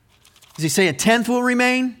 Does he say a tenth will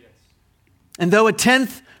remain? Yes. And though a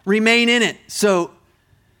tenth remain in it. So,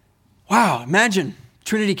 wow, imagine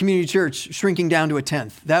Trinity Community Church shrinking down to a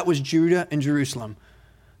tenth. That was Judah and Jerusalem.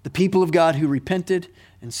 The people of God who repented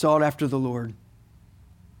and sought after the Lord.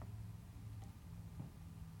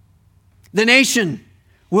 The nation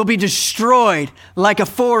will be destroyed like a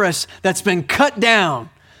forest that's been cut down.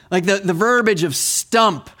 Like the verbiage of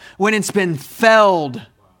stump when it's been felled.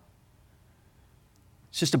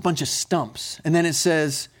 It's just a bunch of stumps. And then it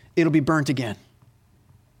says it'll be burnt again.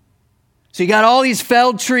 So you got all these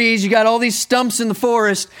felled trees, you got all these stumps in the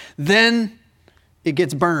forest, then it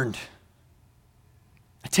gets burned.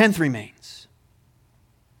 A tenth remains.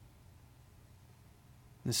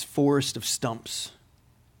 This forest of stumps.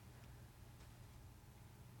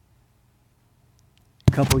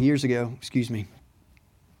 A couple of years ago,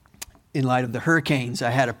 in light of the hurricanes, I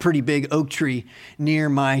had a pretty big oak tree near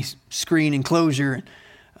my screen enclosure.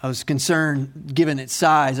 I was concerned, given its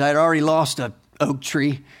size. I had already lost an oak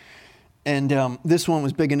tree, and this one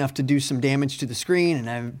was big enough to do some damage to the screen, and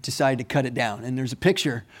I decided to cut it down. And there's a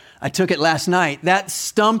picture. I took it last night. That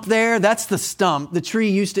stump there, that's the stump. The tree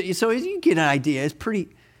used to, so you get an idea. It's pretty,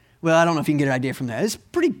 well, I don't know if you can get an idea from that. It's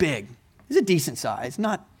pretty big. It's a decent size,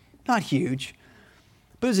 not huge.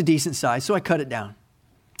 But it was a decent size, so I cut it down.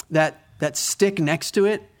 That stick next to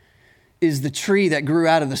it is the tree that grew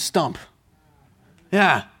out of the stump.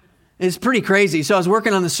 Yeah, it's pretty crazy. So I was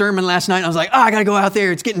working on the sermon last night, and I was like, I got to go out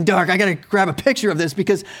there. It's getting dark. I got to grab a picture of this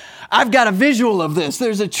because I've got a visual of this.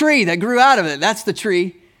 There's a tree that grew out of it. That's the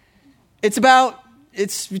tree. It's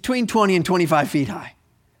between 20 and 25 feet high.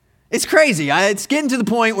 It's crazy. It's getting to the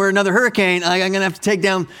point where another hurricane, I'm going to have to take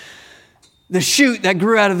down the shoot that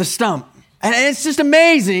grew out of the stump. And it's just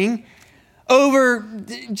amazing over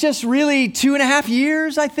just really 2.5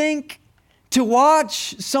 years, I think, to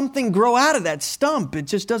watch something grow out of that stump. It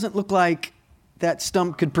just doesn't look like that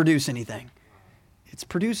stump could produce anything. It's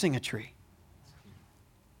producing a tree.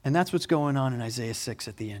 And that's what's going on in Isaiah 6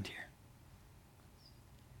 at the end here.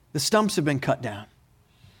 The stumps have been cut down.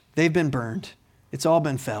 They've been burned. It's all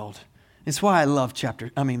been felled. It's why I love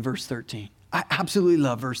verse 13. I absolutely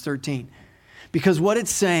love verse 13. Because what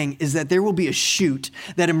it's saying is that there will be a shoot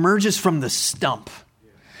that emerges from the stump.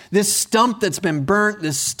 This stump that's been burnt,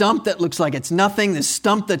 this stump that looks like it's nothing, this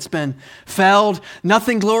stump that's been felled,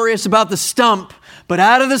 nothing glorious about the stump, but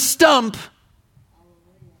out of the stump,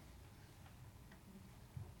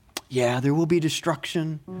 yeah, there will be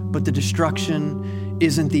destruction, but the destruction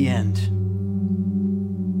isn't the end.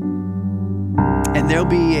 And there'll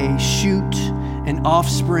be a shoot, an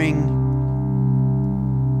offspring.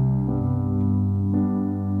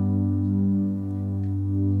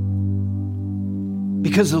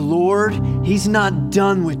 Because the Lord, He's not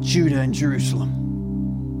done with Judah and Jerusalem.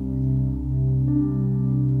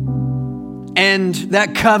 And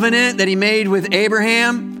that covenant that He made with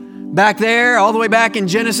Abraham back there, all the way back in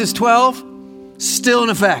Genesis 12, still in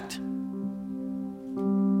effect.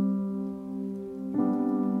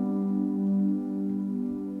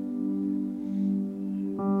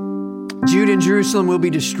 Judah and Jerusalem will be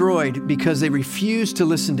destroyed because they refuse to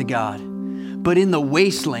listen to God. But in the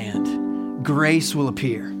wasteland, grace will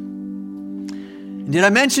appear. And did I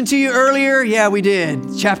mention to you earlier? Yeah, we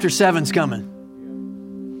did. Chapter 7's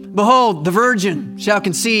coming. Behold, the virgin shall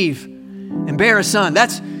conceive and bear a son.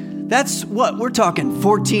 That's what we're talking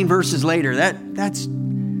 14 verses later. That's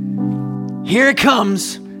here it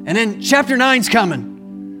comes. And then chapter 9's coming.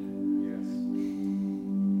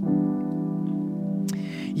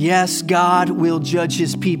 Yes, God will judge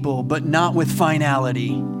His people, but not with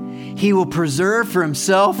finality. He will preserve for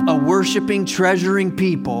Himself a worshiping, treasuring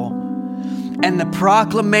people, and the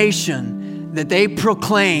proclamation that they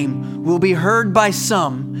proclaim will be heard by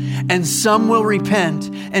some, and some will repent,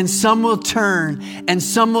 and some will turn, and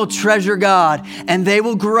some will treasure God, and they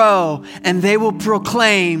will grow, and they will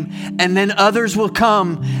proclaim, and then others will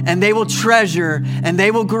come, and they will treasure, and they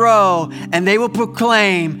will grow, and they will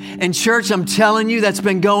proclaim. And church, I'm telling you, that's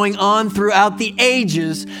been going on throughout the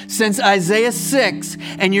ages since Isaiah 6,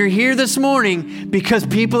 and you're here this morning because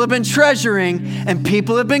people have been treasuring, and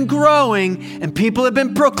people have been growing, and people have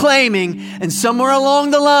been proclaiming, and somewhere along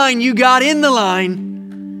the line, you got in the line,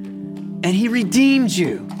 and He redeemed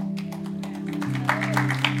you.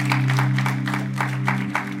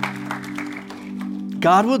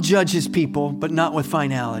 God will judge His people, but not with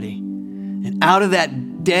finality. And out of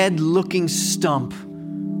that dead-looking stump,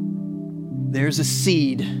 there's a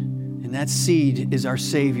seed, and that seed is our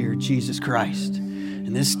Savior, Jesus Christ.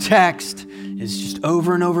 And this text is just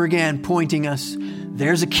over and over again pointing us,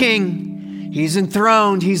 there's a King. He's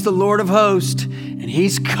enthroned. He's the Lord of hosts, and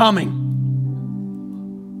He's coming.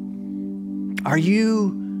 Are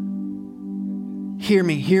you, hear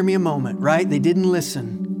me a moment, right? They didn't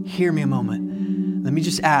listen. Hear me a moment. Let me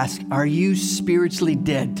just ask, are you spiritually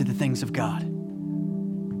dead to the things of God?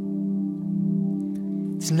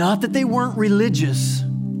 It's not that they weren't religious.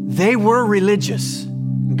 They were religious.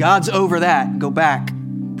 God's over that. Go back,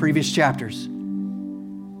 previous chapters.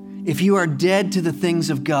 If you are dead to the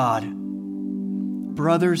things of God,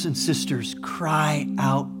 brothers and sisters, cry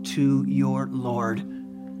out to your Lord.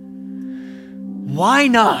 Why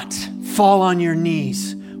not fall on your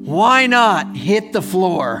knees? Why not hit the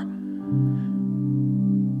floor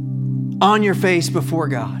on your face before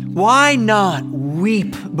God? Why not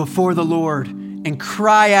weep before the Lord and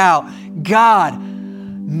cry out, God,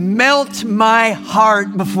 melt my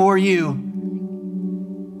heart before you?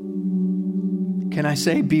 Can I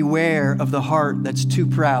say, beware of the heart that's too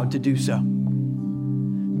proud to do so.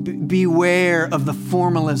 Beware of the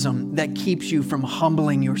formalism that keeps you from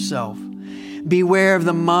humbling yourself. Beware of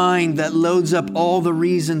the mind that loads up all the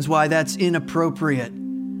reasons why that's inappropriate,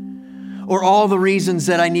 or all the reasons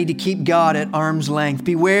that I need to keep God at arm's length.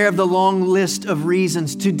 Beware of the long list of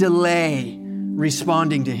reasons to delay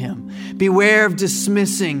responding to Him. Beware of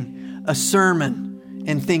dismissing a sermon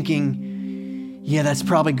and thinking, yeah, that's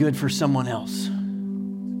probably good for someone else.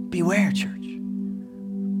 Beware, church.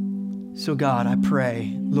 So God, I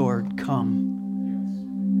pray, Lord, come.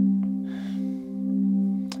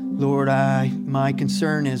 Lord, my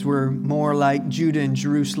concern is we're more like Judah and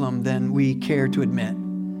Jerusalem than we care to admit.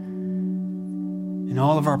 In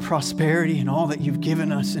all of our prosperity and all that You've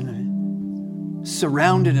given us and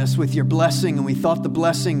surrounded us with Your blessing, and we thought the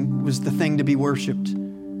blessing was the thing to be worshiped.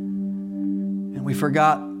 And we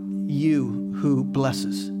forgot You who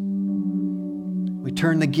blesses. We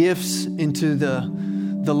turned the gifts into the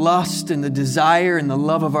lust and the desire and the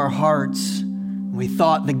love of our hearts. We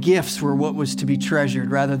thought the gifts were what was to be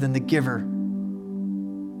treasured rather than the giver.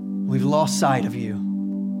 We've lost sight of You.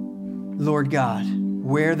 Lord God,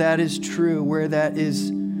 where that is true, where that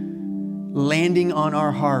is landing on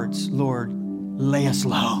our hearts, Lord, lay us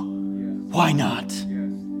low. Why not?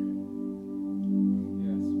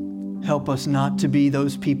 Help us not to be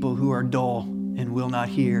those people who are dull and will not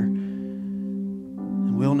hear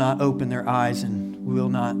and will not open their eyes and will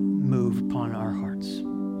not move upon our hearts.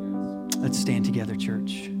 Let's stand together,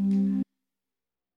 church.